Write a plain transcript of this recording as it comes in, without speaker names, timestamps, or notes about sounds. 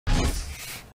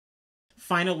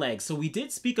Final leg. So we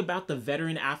did speak about the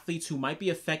veteran athletes who might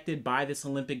be affected by this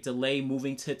Olympic delay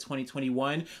moving to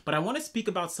 2021, but I want to speak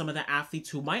about some of the athletes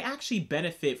who might actually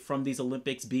benefit from these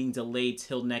Olympics being delayed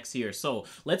till next year. So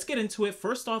let's get into it.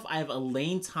 First off, I have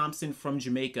Elaine Thompson from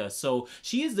Jamaica. So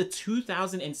she is the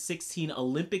 2016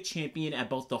 Olympic champion at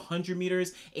both the 100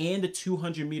 meters and the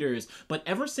 200 meters. But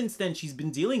ever since then, she's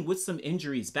been dealing with some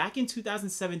injuries. Back in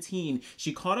 2017,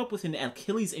 she caught up with an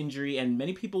Achilles injury, and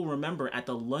many people remember at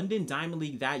the London Diamond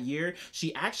League that year,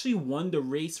 she actually won the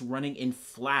race running in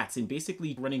flats and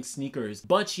basically running sneakers.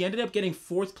 But she ended up getting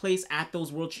 4th place at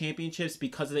those World Championships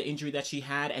because of the injury that she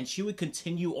had, and she would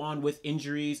continue on with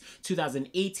injuries.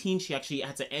 2018, she actually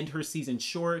had to end her season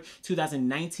short.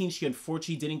 2019, she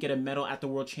unfortunately didn't get a medal at the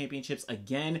World Championships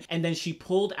again, and then she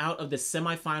pulled out of the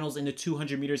semifinals in the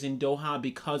 200 meters in Doha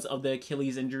because of the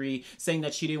Achilles injury, saying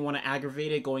that she didn't want to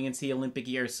aggravate it going into the Olympic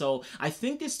year. So I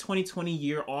think this 2020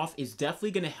 year off is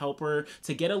definitely going to help her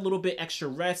to get a little bit extra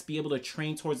rest, be able to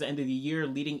train towards the end of the year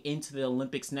leading into the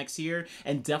Olympics next year,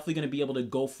 and definitely going to be able to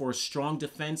go for a strong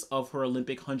defense of her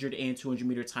Olympic 100 and 200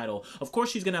 meter title. Of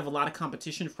course, she's going to have a lot of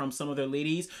competition from some other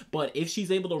ladies, but if she's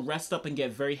able to rest up and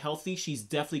get very healthy, she's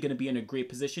definitely going to be in a great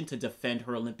position to defend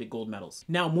her Olympic gold medals.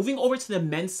 Now, moving over to the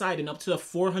men's side and up to the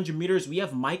 400 meters, we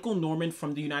have Michael Norman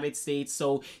from the United States.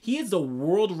 So he is the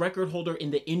world record holder in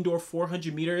the indoor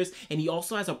 400 meters, and he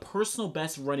also has a personal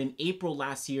best run in April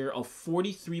last year of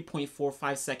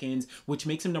 43.45 seconds, which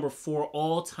makes him number 4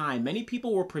 all time. Many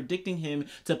people were predicting him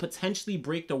to potentially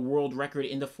break the world record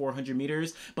in the 400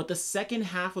 meters, but the second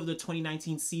half of the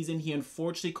 2019 season, he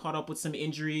unfortunately caught up with some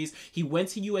injuries. He went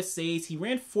to USA's, he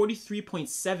ran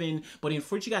 43.7, but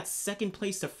unfortunately got 2nd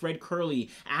place to Fred Curley.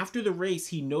 After the race,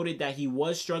 he noted that he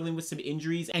was struggling with some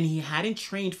injuries and he hadn't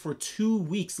trained for 2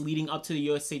 weeks leading up to the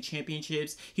USA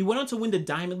Championships. He went on to win the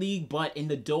Diamond League, but in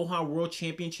the Doha World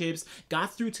Championships,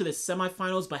 got through to the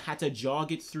semifinals, but had to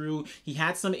jog it through. He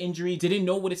had some injury, didn't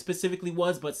know what it specifically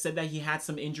was, but said that he had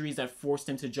some injuries that forced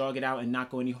him to jog it out and not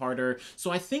go any harder.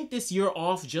 So I think this year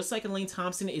off, just like Elaine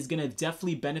Thompson, is going to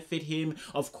definitely benefit him.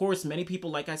 Of course, many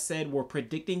people, like I said, were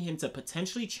predicting him to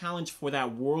potentially challenge for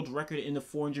that world record in the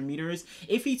 400 meters.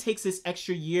 If he takes this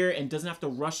extra year and doesn't have to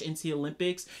rush into the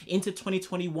Olympics, into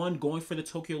 2021, going for the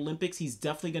Tokyo Olympics, he's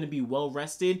definitely going to be well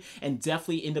rested and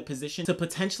definitely in the position to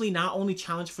potentially not only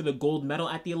challenge for the gold medal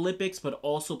at the Olympics, but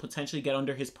also potentially get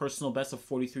under his personal best of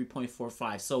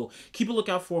 43.45. So keep a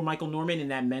lookout for Michael Norman in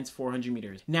that men's 400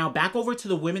 meters. Now back over to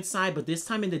the women's side, but this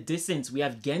time in the distance, we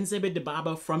have Genzebe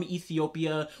Dibaba from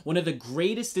Ethiopia, one of the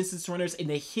greatest distance runners in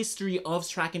the history of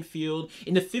track and field.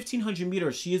 In the 1500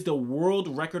 meters, she is the world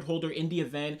record holder in the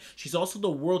event. She's also the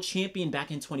world champion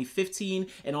back in 2015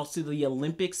 and also the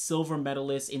Olympic silver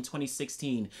medalist in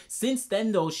 2016. Since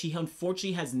then though, she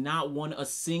unfortunately has not won a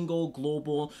single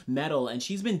global medal, and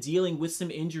she's been dealing with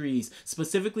some injuries,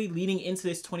 specifically leading into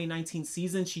this 2019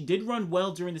 season. She did run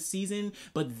well during the season,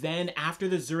 but then after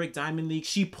the Zurich Diamond League,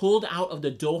 she pulled out of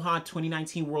the Doha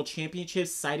 2019 World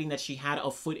Championships, citing that she had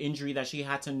a foot injury that she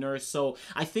had to nurse. So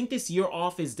I think this year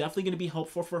off is definitely going to be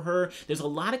helpful for her. There's a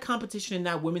lot of competition in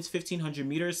that women's 1500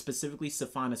 meters, specifically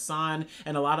Sifan Hassan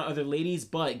and a lot of other ladies,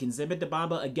 but Genzebe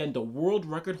Dibaba, again, the world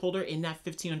record holder in that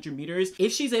 1500 meters,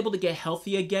 if she's able to get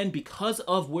healthy again, because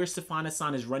of where Sifan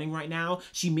Hassan is running right now,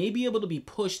 she may be able to be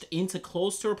pushed into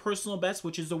close to her personal best,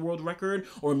 which is the world record,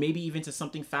 or maybe even to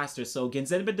something faster. So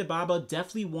Genzebe Dibaba,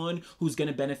 definitely one who's going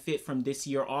to benefit from this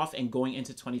year off and going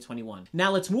into 2021.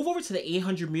 Now let's move over to the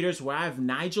 800 meters where I have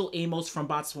Nijel Amos from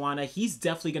Botswana. He's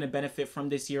definitely going to benefit from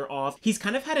this year off. He's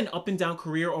kind of had an up and down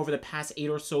career over the past 8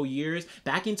 or so years.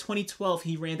 Back in 2012,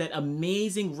 he ran that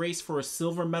amazing race for a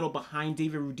silver medal behind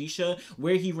David Rudisha,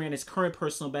 where he ran his current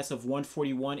personal best of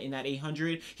 141 in that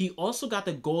 800. He also got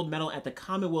the gold medal at the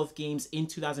Commonwealth Games in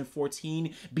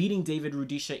 2014, beating David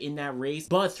Rudisha in that race.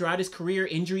 But throughout his career,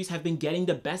 injuries have been getting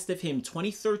the best of him.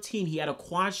 2013, he had a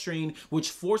quad strain, which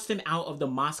forced him out of the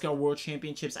Moscow World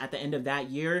Championships at the end of that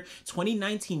year.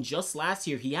 2019, just last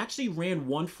year, he actually ran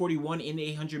 141 in the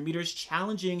 800 meters,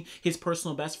 challenging his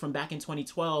personal best from back in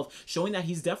 2012, showing that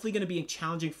he's definitely going to be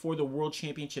challenging for the World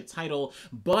Championship title.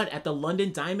 But at the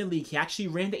London Diamond League, he actually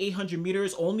ran the 800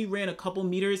 meters, only ran a couple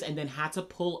meters, and then had to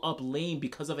pull up lane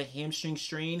because of a hamstring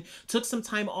strain. Took some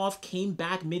time off, came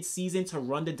back mid-season to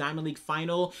run the Diamond League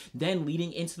final. Then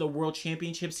leading into the World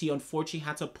Championships, he unfortunately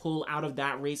had to pull out of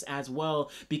that race as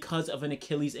well because of an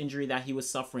Achilles injury that he was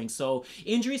suffering. So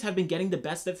injuries have been getting the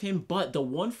best of him, but the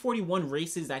 141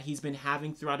 races that he's been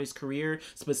having throughout his career,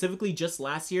 specifically just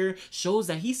last year, shows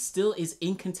that he still is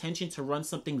in contention to run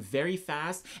something very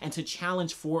fast and to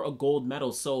challenge for a gold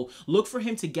medal. So look for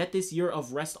him to get this year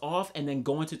of rest off and then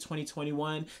go into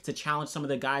 2021 to challenge some of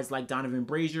the guys like Donovan Donovan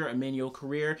Brazier, Emmanuel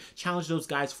Career, challenged those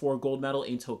guys for a gold medal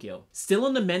in Tokyo. Still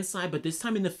on the men's side, but this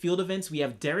time in the field events, we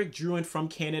have Derek Drouin from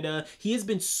Canada. He has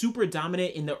been super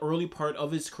dominant in the early part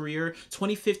of his career.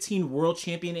 2015 world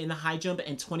champion in the high jump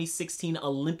and 2016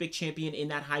 Olympic champion in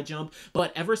that high jump.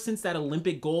 But ever since that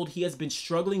Olympic gold, he has been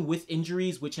struggling with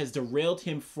injuries, which has derailed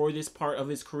him for this part of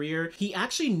his career. He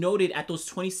actually noted at those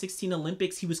 2016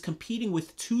 Olympics, he was competing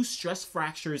with 2 stress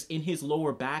fractures in his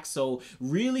lower back. So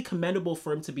really commendable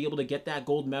for him to be able to get that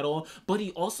gold medal. But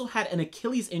he also had an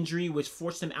Achilles injury, which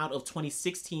forced him out of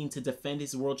 2016 to defend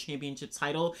his world championship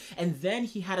title. And then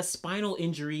he had a spinal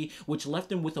injury, which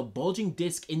left him with a bulging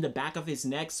disc in the back of his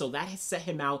neck. So that has set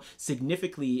him out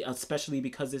significantly, especially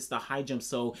because it's the high jump.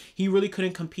 So he really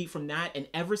couldn't compete from that. And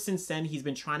ever since then, he's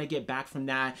been trying to get back from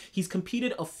that. He's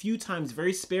competed a few times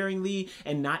very sparingly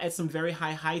and not at some very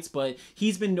high heights, but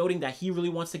he's been noting that he really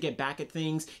wants to get back at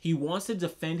things. He wants to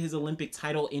defend his Olympic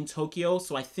title in Tokyo.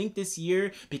 So I think this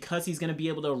year, because he's going to be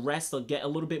able to rest or get a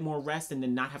little bit more rest and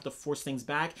then not have to force things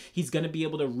back, he's going to be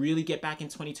able to really get back in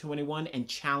 2021 and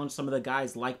challenge some of the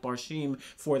guys like Barshim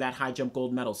for that high jump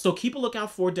gold medal. So keep a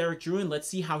lookout for Derek Drouin. Let's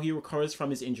see how he recovers from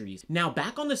his injuries. Now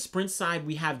back on the sprint side,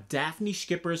 we have Dafne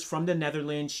Schippers from the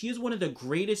Netherlands. She is one of the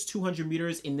greatest 200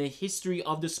 meters in the history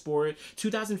of the sport.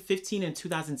 2015 and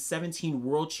 2017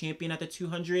 world champion at the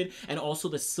 200 and also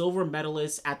the silver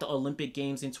medalist at the Olympic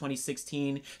Games in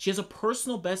 2016. She has a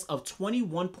personal best of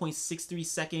 21.63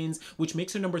 seconds, which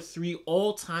makes her number 3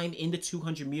 all time in the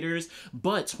 200 meters.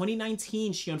 But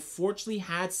 2019, she unfortunately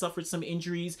had suffered some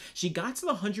injuries. She got to the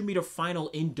 100 meter final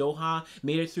in Doha,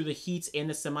 made it through the heats and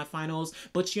the semifinals,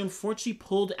 but she unfortunately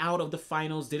pulled out of the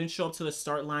finals, didn't show up to the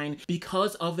start line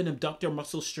because of an abductor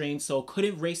muscle strain, so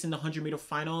couldn't race in the 100 meter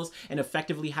finals and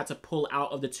effectively had to pull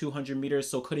out of the 200 meters,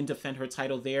 so couldn't defend her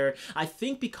title there. I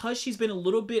think because she's been a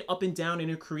little bit up and down in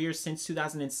her career since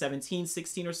 2017,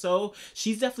 16 or so,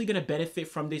 she's definitely going to benefit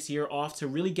from this year off to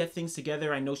really get things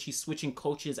together. I know she's switching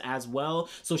coaches as well,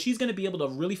 so she's going to be able to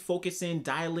really focus in,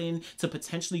 dial in to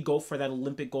potentially go for that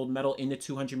Olympic gold medal in the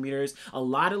 200 meters. A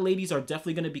lot of ladies are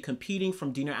definitely going to be competing,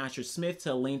 from Dina Asher-Smith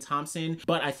to Elaine Thompson,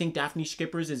 but I think Dafne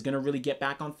Schippers is going to really get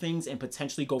back on things and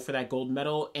potentially go for that gold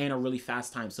medal and a really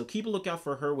fast time. So keep a lookout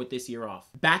for her with this year off.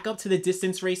 Back up to the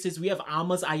distance races, we have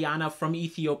Almaz Ayana from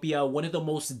Ethiopia, one of the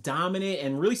most dominant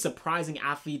and really surprising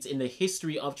athletes in the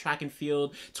history of track and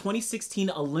field. 2016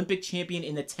 Olympic champion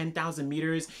in the 10,000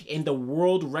 meters and the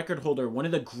world record holder, one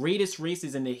of the greatest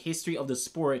races in the history of the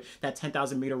sport, that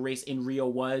 10,000 meter race in Rio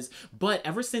was. But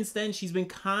ever since then, she's been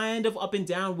kind of up and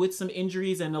down with some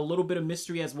injuries and a little bit of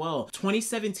mystery as well.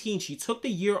 2017, she took the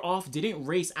year off, didn't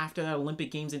race after that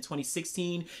Olympic Games in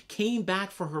 2016, came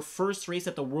back for her first race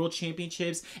at the World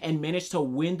Championships and managed to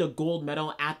win the gold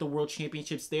medal at the World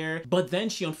Championships there. But then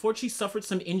she unfortunately suffered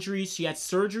some injuries. She had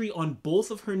surgery on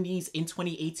both of her knees in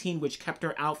 2018, which kept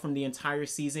her out from the entire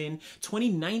season.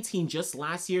 2019, just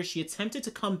last year, she attempted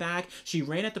to come back. She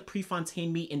ran at the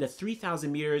Prefontaine meet in the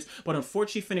 3,000 meters, but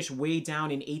unfortunately finished way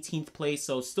down in 18th place,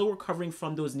 so still recovering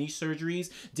from those knee surgeries.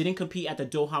 Didn't compete at the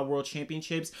Doha World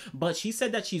Championships, but she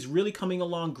said that she's really coming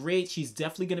along great. She's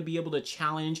definitely going to be able to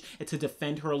challenge and to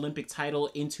defend her Olympic title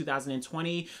in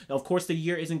 2020. Of course, the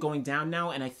year isn't going down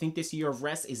now, and I think this year of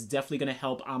rest is definitely going to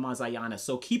help Almaz Ayana.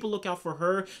 So keep a lookout for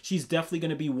her. She's definitely going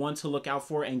to be one to look out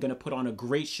for and going to put on a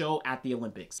great show at the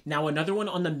Olympics. Now, another one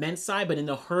on the men's side, but in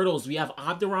the hurdles, we have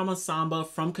Abderrahman Samba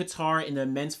from Qatar in the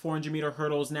men's 400 meter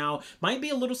hurdles. Now, might be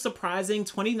a little surprising.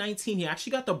 2019, he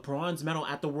actually got the bronze medal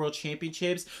at the World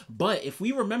Championships, but if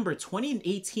we remember,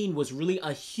 2018 was really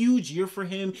a huge year for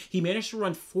him. He managed to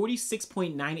run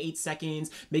 46.98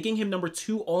 seconds, making him number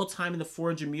 2 all time in the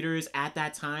 400 meters at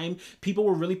that time. People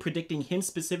were really predicting him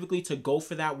specifically to go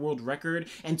for that world record,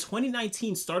 and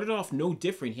 2019 started off no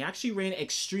different. He actually ran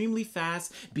extremely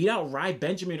fast, beat out Rai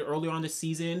Benjamin earlier on the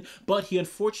season, but he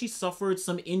unfortunately suffered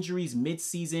some injuries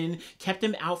mid-season, kept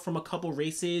him out from a couple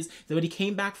races. Then he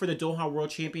came back for the Doha World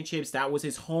Championships. That was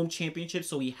his home championship,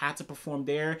 so he had to perform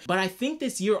there. But I think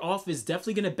this year off is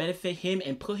definitely going to benefit him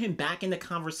and put him back in the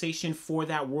conversation for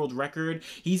that world record.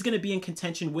 He's going to be in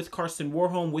contention with Karsten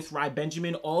Warholm, with Rai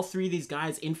Benjamin, all three of these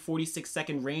guys in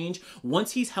 46-second range.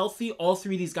 Once he's healthy, all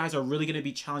three of these guys are really going to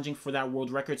be challenging for that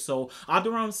world record. So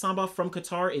Abderrahman Samba from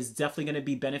Qatar is definitely going to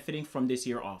be benefiting from this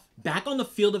year off. Back on the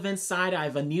field events side, I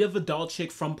have Anita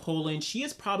Włodarczyk from Poland. She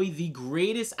is probably the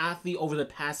greatest athlete over the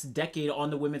past decade on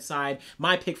the women's side.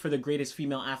 My pick for the greatest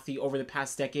female athlete over the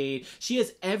past decade. She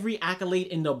has every accolade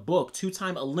in the book.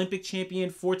 2-time Olympic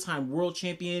champion, 4-time world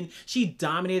champion. She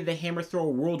dominated the hammer throw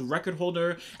world record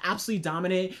holder. Absolutely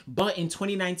dominant. But in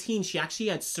 2019, she actually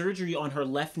had surgery on her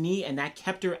left knee, and that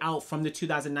kept her out from the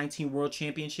 2019 World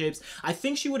Championships. I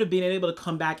think she would have been able to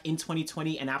come back in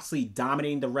 2020 and absolutely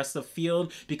dominating the rest of the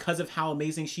field because of how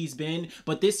amazing she's been.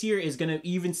 But this year is going to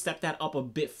even step that up a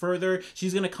bit further.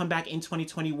 She's going to come back in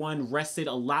 2021 rested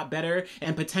a lot better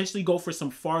and potentially go for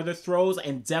some farther throws,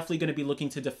 and definitely going to be looking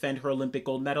to defend her Olympic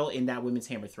gold medal in that women's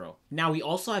hammer throw. Now we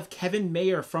also have Kevin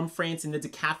Mayer from France in the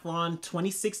decathlon.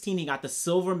 2016 he got the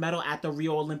silver medal at the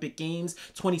Rio Olympic Games.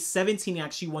 2017 he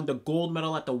actually won the gold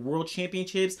medal at the World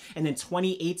Championships, and then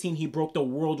 2018 he broke the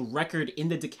world record in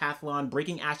the decathlon,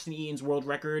 breaking Ashton Eaton's world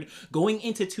record. Going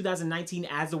into 2019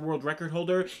 as the world record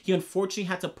holder, he unfortunately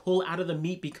had to pull out of the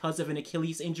meet because of an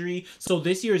Achilles injury. So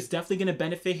this year is definitely going to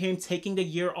benefit him, taking the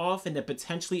year off and then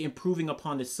potentially improving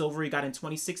upon the silver he got in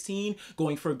 2016,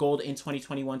 going for gold in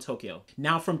 2021 Tokyo.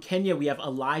 Now from Kenya, we have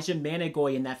Elijah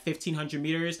Manangoi in that 1500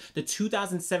 meters, the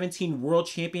 2017 world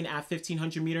champion at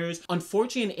 1500 meters.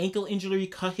 Unfortunately, an ankle injury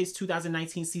cut his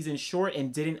 2019 season short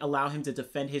and didn't allow him to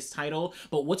defend his title.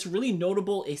 But what's really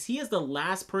notable is he is the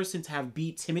last person to have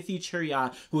beat Timothy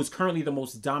Cheruiyot, who is currently the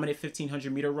most dominant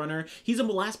 1500 meter runner. He's the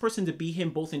last person to beat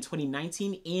him both in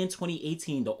 2019 and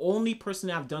 2018, the only person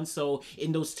to have done so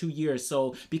in those 2 years.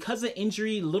 So because of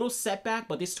injury, little setback,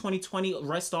 but this 2020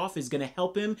 rest off is going to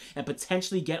help him and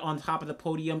potentially get on top of the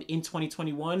podium in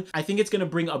 2021. I think it's going to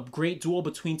bring a great duel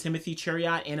between Timothy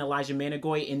Cheruiyot and Elijah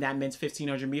Manangoi in that men's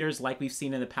 1500 meters like we've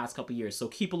seen in the past couple years. So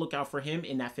keep a lookout for him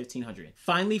in that 1500.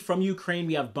 Finally, from Ukraine,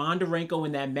 we have Bondarenko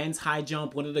in that men's high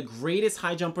jump, one of the greatest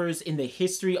high jumpers in the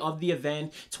history of the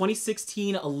event.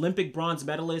 2016 Olympic bronze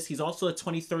medalist. He's also a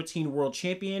 2013 world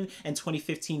champion and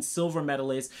 2015 silver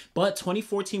medalist. But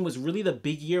 2014 was really the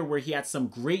big year where he had some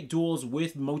great duels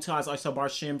with Motaz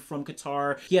Asabarshim from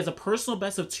Qatar. He has a personal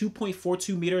best of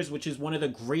 2.42 meters, which is one of the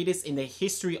greatest in the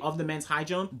history of the men's high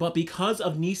jump. But because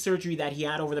of knee surgery that he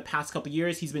had over the past couple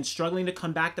years, he's been struggling to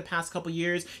come back the past couple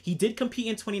years. He did compete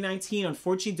in 2019,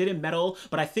 unfortunately didn't medal,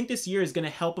 but I think this year is going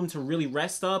to help him to really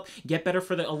rest up, get better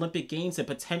for the Olympic Games, and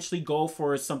potentially go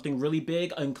for something really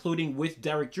big, including with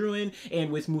Drouin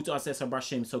and with Motaz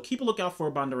Asabarshim. So keep a lookout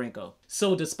for Bondarenko.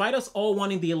 So despite us all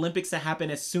wanting the Olympics to happen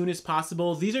as soon as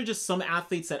possible, these are just some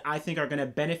athletes that I think are going to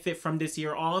benefit from this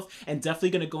year off and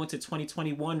definitely going to go into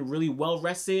 2021 really well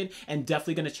rested and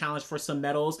definitely going to challenge for some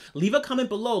medals. Leave a comment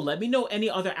below. Let me know any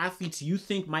other athletes you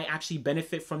think might actually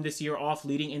benefit from this year off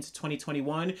leading into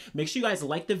 2021. Make sure you guys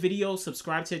like the video,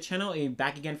 subscribe to the channel, and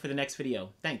back again for the next video.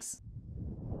 Thanks.